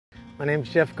My name's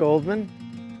Jeff Goldmann.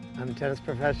 I'm a tennis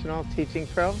professional, teaching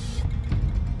pro,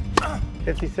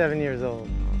 57 years old.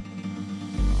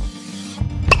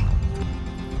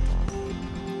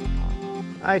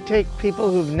 I take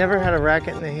people who've never had a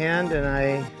racket in the hand and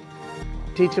I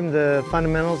teach them the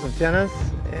fundamentals of tennis,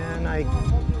 and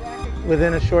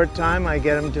within a short time I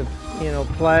get them to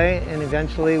play, and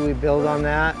eventually we build on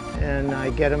that and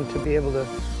I get them to be able to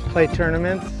play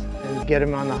tournaments and get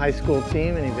them on the high school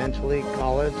team and eventually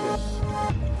college.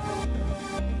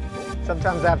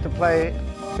 Sometimes I have to play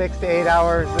 6 to 8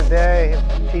 hours a day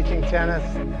teaching tennis.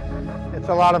 It's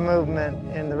a lot of movement,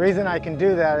 and the reason I can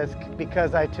do that is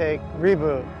because I take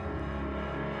Reboot.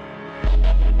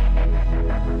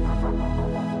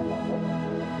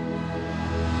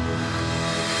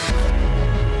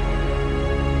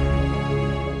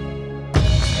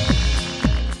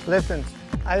 Listen,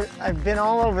 I've been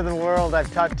all over the world.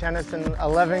 I've taught tennis in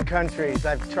 11 countries.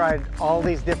 I've tried all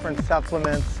these different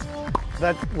supplements,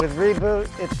 but with Reboot,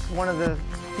 it's one of the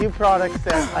few products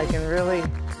that I can really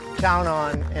count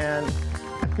on, and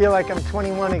I feel like I'm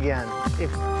 21 again.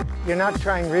 If you're not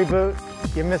trying Reboot,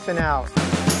 you're missing out.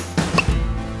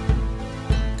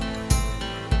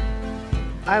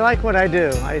 I like what I do.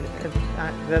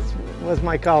 That was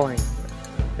my calling.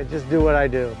 I just do what I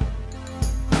do.